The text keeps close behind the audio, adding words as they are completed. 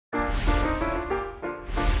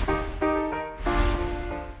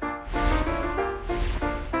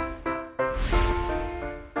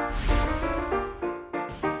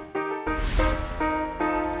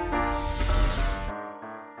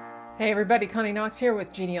Hey everybody, Connie Knox here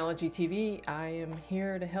with Genealogy TV. I am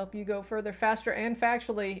here to help you go further, faster, and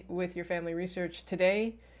factually with your family research.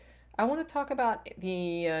 Today, I want to talk about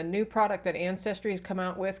the new product that Ancestry has come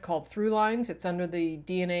out with called ThruLines. It's under the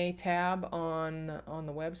DNA tab on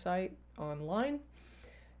the website online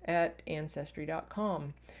at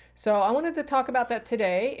Ancestry.com. So I wanted to talk about that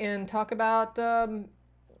today and talk about the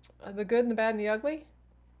good and the bad and the ugly.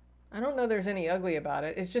 I don't know there's any ugly about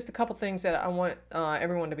it. It's just a couple things that I want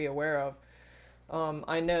everyone to be aware of.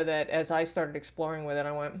 I know that as I started exploring with it,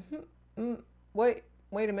 I went, wait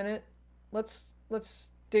a minute. Let's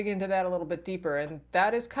dig into that a little bit deeper. And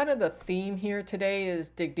that is kind of the theme here today, is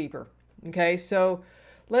dig deeper. Okay, so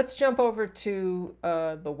let's jump over to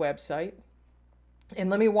the website and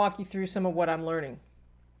let me walk you through some of what I'm learning.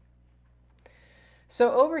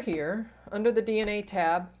 So over here, under the DNA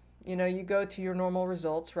tab, you know, you go to your normal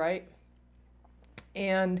results, right?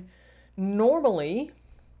 And normally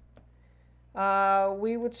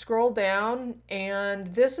we would scroll down,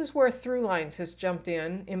 and this is where ThruLines has jumped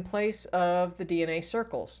in place of the DNA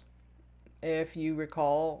circles. If you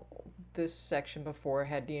recall, this section before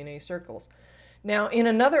had DNA circles. Now, in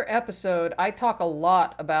another episode, I talk a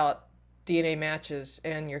lot about DNA matches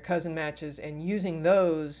and your cousin matches and using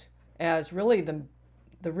those as really the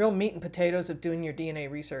real meat and potatoes of doing your DNA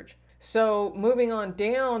research. So moving on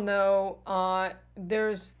down though,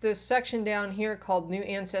 there's this section down here called New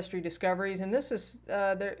Ancestry Discoveries, and this is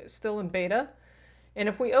they're still in beta. And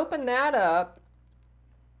if we open that up,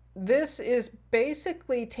 this is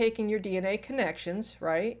basically taking your DNA connections,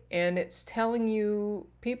 right? And it's telling you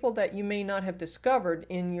people that you may not have discovered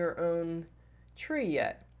in your own tree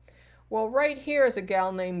yet. Well, right here is a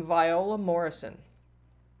gal named Viola Morrison.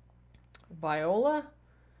 Viola?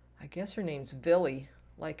 I guess her name's Villy,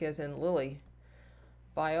 like as in Lily.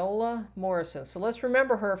 Viola Morrison. So let's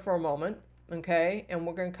remember her for a moment, okay? And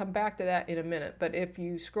we're going to come back to that in a minute. But if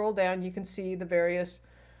you scroll down, you can see the various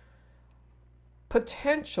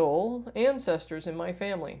potential ancestors in my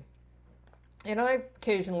family. And I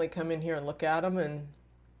occasionally come in here and look at them,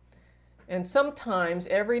 and sometimes,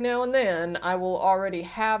 every now and then, I will already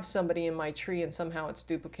have somebody in my tree and somehow it's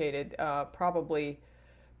duplicated, probably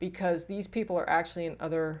because these people are actually in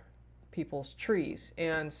other people's trees.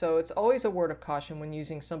 And so it's always a word of caution when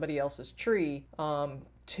using somebody else's tree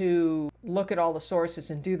to look at all the sources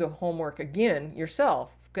and do the homework again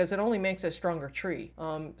yourself, because it only makes a stronger tree.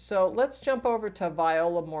 So let's jump over to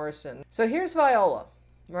Viola Morrison. So here's Viola,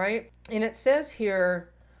 right? And it says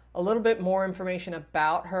here a little bit more information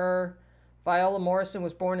about her. Viola Morrison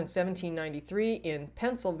was born in 1793 in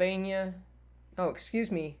Pennsylvania. Oh,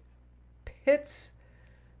 excuse me,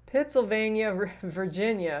 Pittsylvania,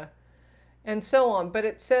 Virginia, and so on. But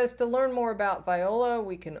it says to learn more about Viola,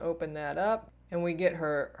 we can open that up and we get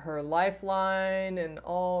her lifeline and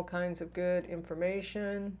all kinds of good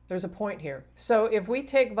information. There's a point here. So if we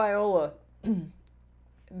take Viola,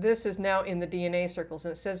 this is now in the DNA circles,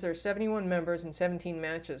 and it says there's 71 members and 17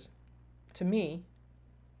 matches to me.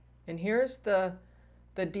 And here's the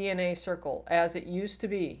DNA circle as it used to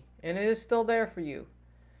be, and it is still there for you.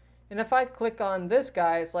 And if I click on this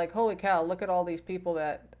guy, it's like, holy cow, look at all these people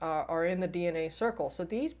that are in the DNA circle. So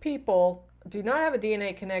these people do not have a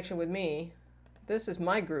DNA connection with me. This is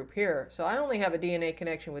my group here. So I only have a DNA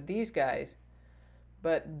connection with these guys.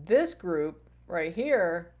 But this group right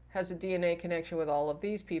here has a DNA connection with all of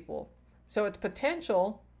these people. So it's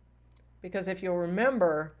potential, because if you'll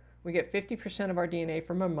remember, we get 50% of our DNA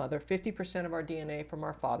from our mother, 50% of our DNA from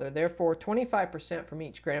our father, therefore 25% from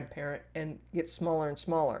each grandparent, and gets smaller and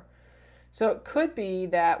smaller. So it could be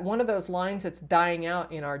that one of those lines that's dying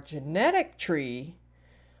out in our genetic tree,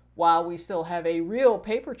 while we still have a real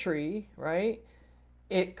paper tree, right?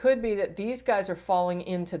 It could be that these guys are falling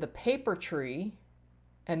into the paper tree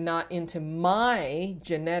and not into my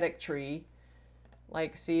genetic tree.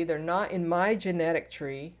 Like, see, they're not in my genetic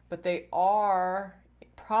tree, but they are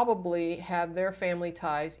probably have their family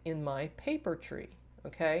ties in my paper tree,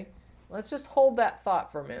 okay? Let's just hold that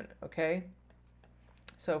thought for a minute, okay?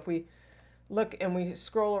 So if we look and we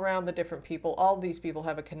scroll around the different people, all these people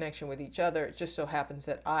have a connection with each other. It just so happens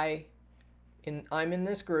that I'm in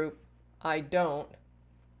this group. I don't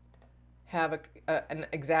have an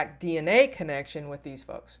exact DNA connection with these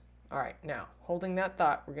folks. All right, now, holding that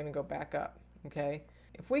thought, we're going to go back up, okay?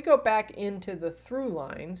 If we go back into the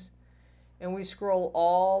ThruLines and we scroll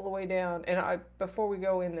all the way down, and before we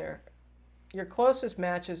go in there, your closest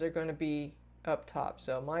matches are going to be up top.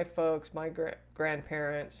 So my folks, my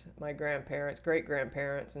grandparents, my grandparents,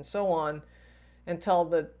 great-grandparents, and so on, until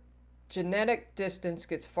the genetic distance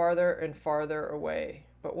gets farther and farther away.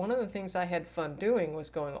 But one of the things I had fun doing was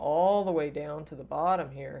going all the way down to the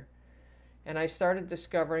bottom here And I started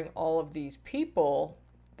discovering all of these people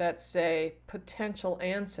that say potential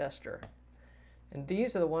ancestor. And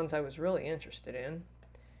these are the ones I was really interested in.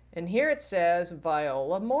 And here it says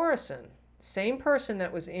Viola Morrison. Same person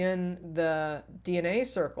that was in the DNA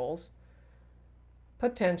circles,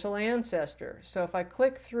 potential ancestor. So if I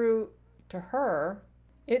click through to her,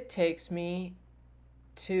 it takes me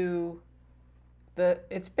to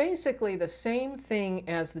it's basically the same thing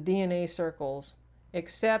as the DNA circles,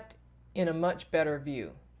 except in a much better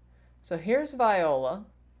view. So here's Viola,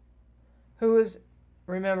 who is,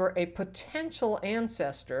 remember, a potential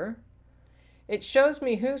ancestor. It shows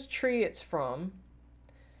me whose tree it's from,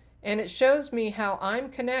 and it shows me how I'm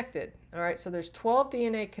connected. All right, so there's 12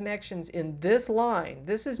 DNA connections in this line.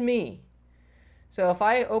 This is me. So if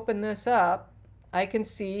I open this up, I can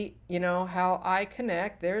see, you know, how I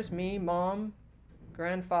connect. There's me, mom,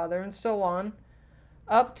 grandfather, and so on,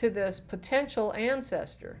 up to this potential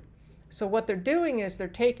ancestor. So what they're doing is they're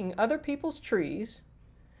taking other people's trees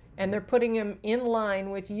and they're putting them in line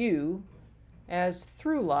with you as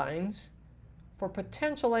through lines for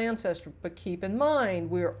potential ancestor. But keep in mind,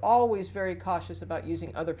 we're always very cautious about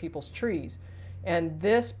using other people's trees. And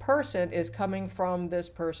this person is coming from this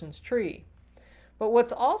person's tree. But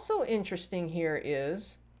what's also interesting here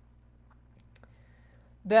is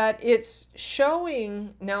that it's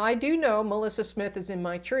showing, now I do know Melissa Smith is in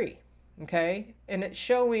my tree, okay? And it's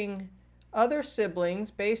showing other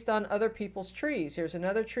siblings based on other people's trees. Here's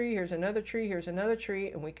another tree, here's another tree, here's another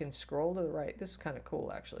tree, and we can scroll to the right. This is kind of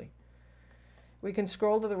cool, actually. We can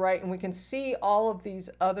scroll to the right and we can see all of these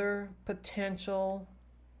other potential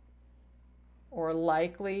or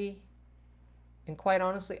likely, and quite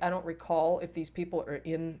honestly, I don't recall if these people are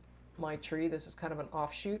in my tree. This is kind of an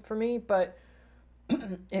offshoot for me, but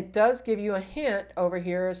it does give you a hint over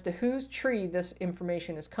here as to whose tree this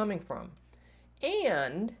information is coming from.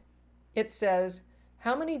 And it says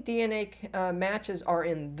how many DNA matches are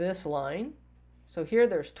in this line. So here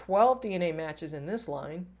there's 12 DNA matches in this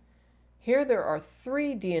line. Here there are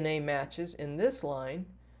 3 DNA matches in this line,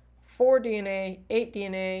 4 DNA, 8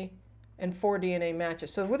 DNA, and 4 DNA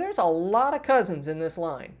matches. So there's a lot of cousins in this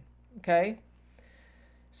line, okay?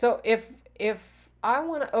 So if I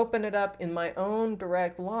want to open it up in my own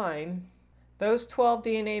direct line, those 12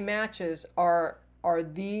 DNA matches are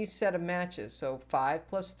these set of matches. So 5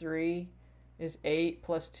 plus 3 is 8,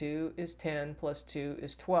 plus 2 is 10, plus 2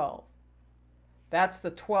 is 12. That's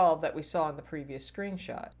the 12 that we saw in the previous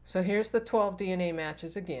screenshot. So here's the 12 DNA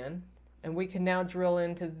matches again, and we can now drill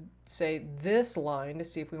into, say, this line to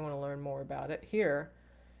see if we want to learn more about it here.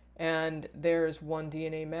 And there's 1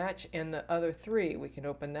 DNA match and the other 3. We can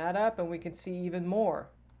open that up and we can see even more.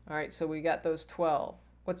 All right, so we got those 12.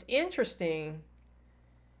 What's interesting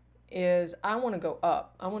is I want to go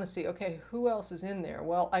up. I want to see, okay, who else is in there?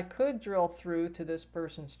 Well, I could drill through to this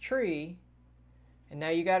person's tree, and now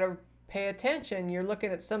you got to pay attention. You're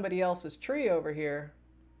looking at somebody else's tree over here,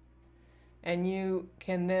 and you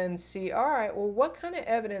can then see, all right, well, what kind of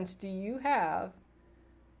evidence do you have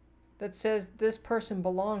that says this person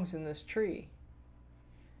belongs in this tree?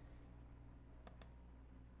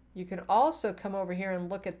 You can also come over here and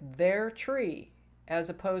look at their tree as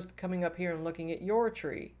opposed to coming up here and looking at your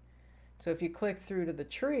tree. So if you click through to the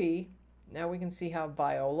tree, now we can see how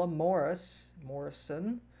Viola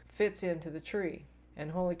Morrison fits into the tree.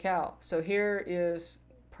 And holy cow, so here is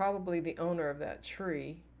probably the owner of that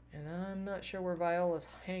tree, and I'm not sure where Viola's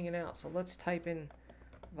hanging out. So let's type in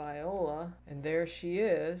Viola, and there she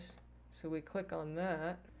is. So we click on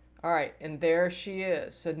that. All right, and there she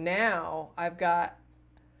is. So now I've got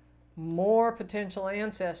more potential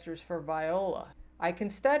ancestors for Viola. I can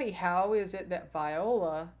study how is it that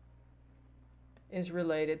Viola is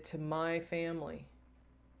related to my family.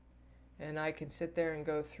 And I can sit there and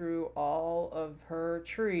go through all of her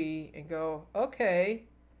tree and go, okay,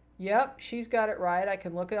 yep, she's got it right. I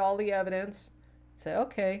can look at all the evidence, say,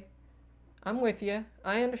 okay, I'm with you,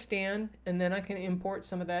 I understand, and then I can import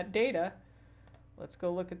some of that data. Let's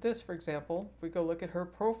go look at this, for example. If we go look at her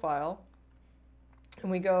profile,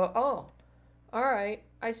 and we go, oh, all right,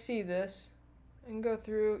 I see this, and go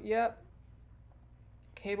through, yep,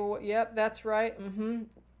 cable, yep, that's right,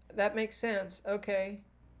 that makes sense, okay.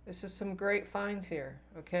 This is some great finds here,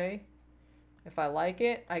 okay? If I like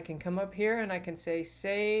it, I can come up here and I can say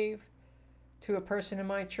save to a person in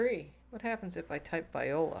my tree. What happens if I type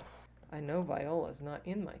Viola? I know Viola is not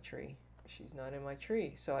in my tree. She's not in my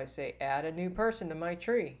tree. So I say add a new person to my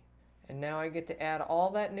tree. And now I get to add all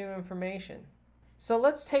that new information. So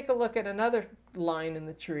let's take a look at another line in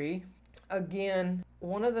the tree. Again,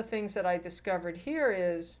 one of the things that I discovered here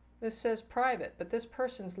is this says private, but this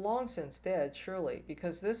person's long since dead, surely,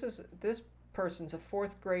 because this person's a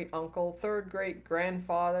 4th great uncle, 3rd great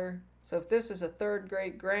grandfather. So if this is a 3rd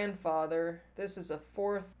great grandfather, this is a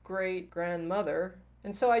 4th great grandmother.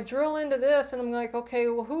 And so I drill into this and I'm like, okay,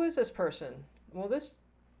 well, who is this person? Well,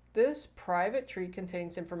 this private tree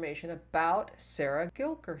contains information about Sarah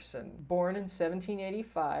Gilkerson, born in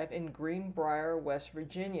 1785 in Greenbrier, West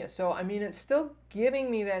Virginia. So, I mean, it's still giving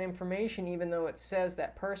me that information even though it says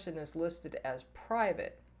that person is listed as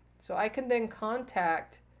private. So I can then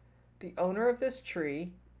contact the owner of this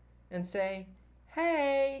tree and say,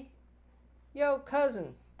 hey, yo,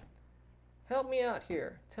 cousin, help me out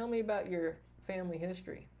here. Tell me about your family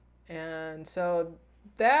history. And so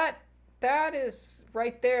that is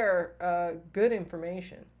right there good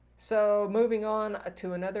information. So moving on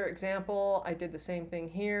to another example, I did the same thing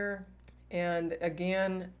here. And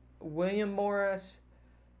again, William Morris,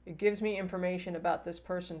 it gives me information about this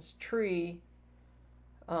person's tree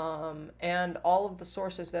and all of the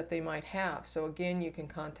sources that they might have. So again, you can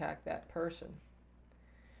contact that person.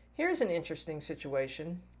 Here's an interesting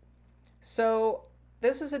situation. So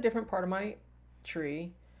this is a different part of my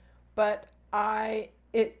tree, but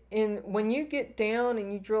when you get down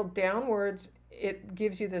and you drill downwards, it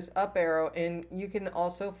gives you this up arrow, and you can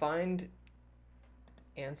also find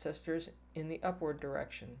ancestors in the upward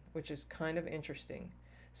direction, which is kind of interesting.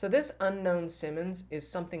 So this unknown Simmons is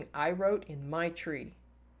something I wrote in my tree.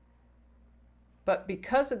 But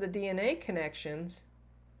because of the DNA connections,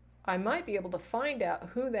 I might be able to find out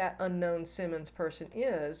who that unknown Simmons person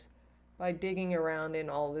is by digging around in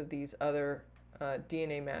all of these other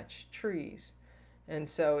DNA matched trees. And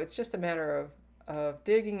so it's just a matter of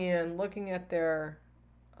digging in, looking at their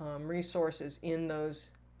resources in those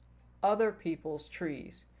other people's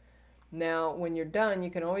trees. Now, when you're done, you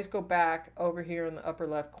can always go back over here in the upper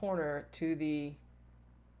left corner to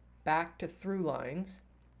back to ThruLines.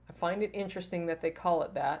 I find it interesting that they call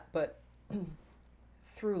it that, but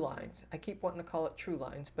ThruLines. I keep wanting to call it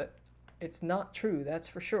ThruLines, but it's not true, that's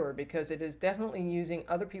for sure, because it is definitely using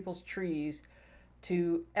other people's trees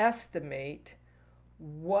to estimate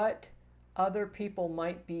what other people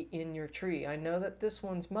might be in your tree. I know that this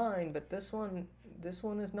one's mine, but this one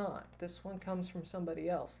is not. This one comes from somebody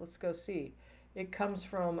else. Let's go see. It comes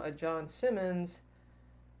from a John Simmons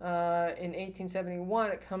in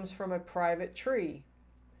 1871. It comes from a private tree.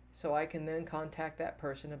 So I can then contact that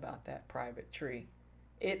person about that private tree.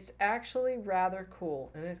 It's actually rather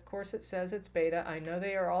cool. And of course it says it's beta. I know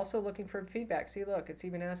they are also looking for feedback. See, look, it's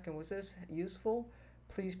even asking, was this useful?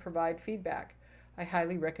 Please provide feedback. I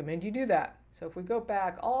highly recommend you do that. So if we go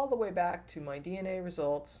back all the way back to my DNA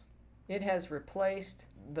results, it has replaced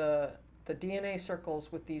the DNA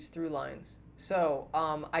circles with these ThruLines. So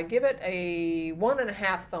I give it a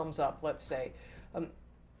 1.5 thumbs up, let's say.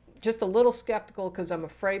 Just a little skeptical because I'm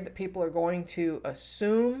afraid that people are going to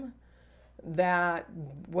assume that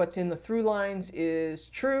what's in the ThruLines is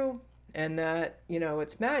true and that,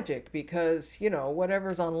 it's magic because,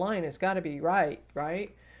 whatever's online has got to be right?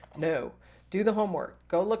 No. Do the homework.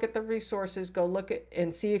 Go look at the resources. Go look at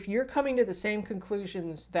and see if you're coming to the same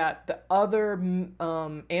conclusions that the other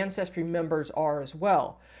Ancestry members are as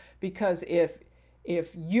well. Because if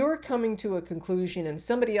you're coming to a conclusion and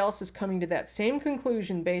somebody else is coming to that same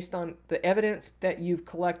conclusion based on the evidence that you've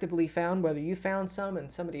collectively found, whether you found some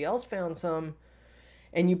and somebody else found some,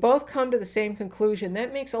 and you both come to the same conclusion,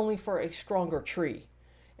 that makes only for a stronger tree.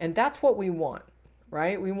 And that's what we want,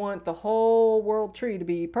 right? We want the whole world tree to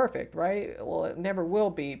be perfect, right? Well, it never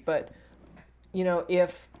will be, but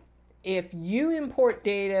if you import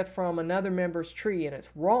data from another member's tree and it's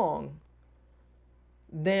wrong,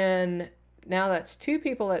 then now that's 2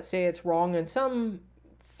 people that say it's wrong, and some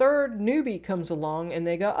third newbie comes along and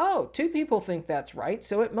they go, oh, 2 people think that's right,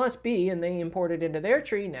 so it must be, and they import it into their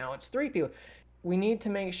tree. Now it's 3 people. We need to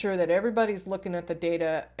make sure that everybody's looking at the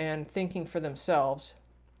data and thinking for themselves.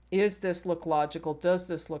 Is this look logical? Does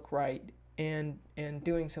this look right? And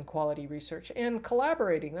doing some quality research and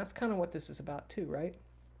collaborating. That's kind of what this is about too, right?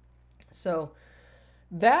 So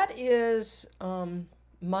that is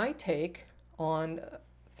my take on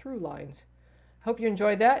ThruLines. Hope you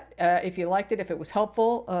enjoyed that. If you liked it, if it was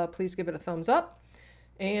helpful, please give it a thumbs up.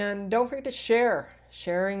 And don't forget to share.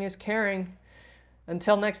 Sharing is caring.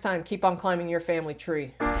 Until next time, keep on climbing your family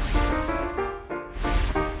tree.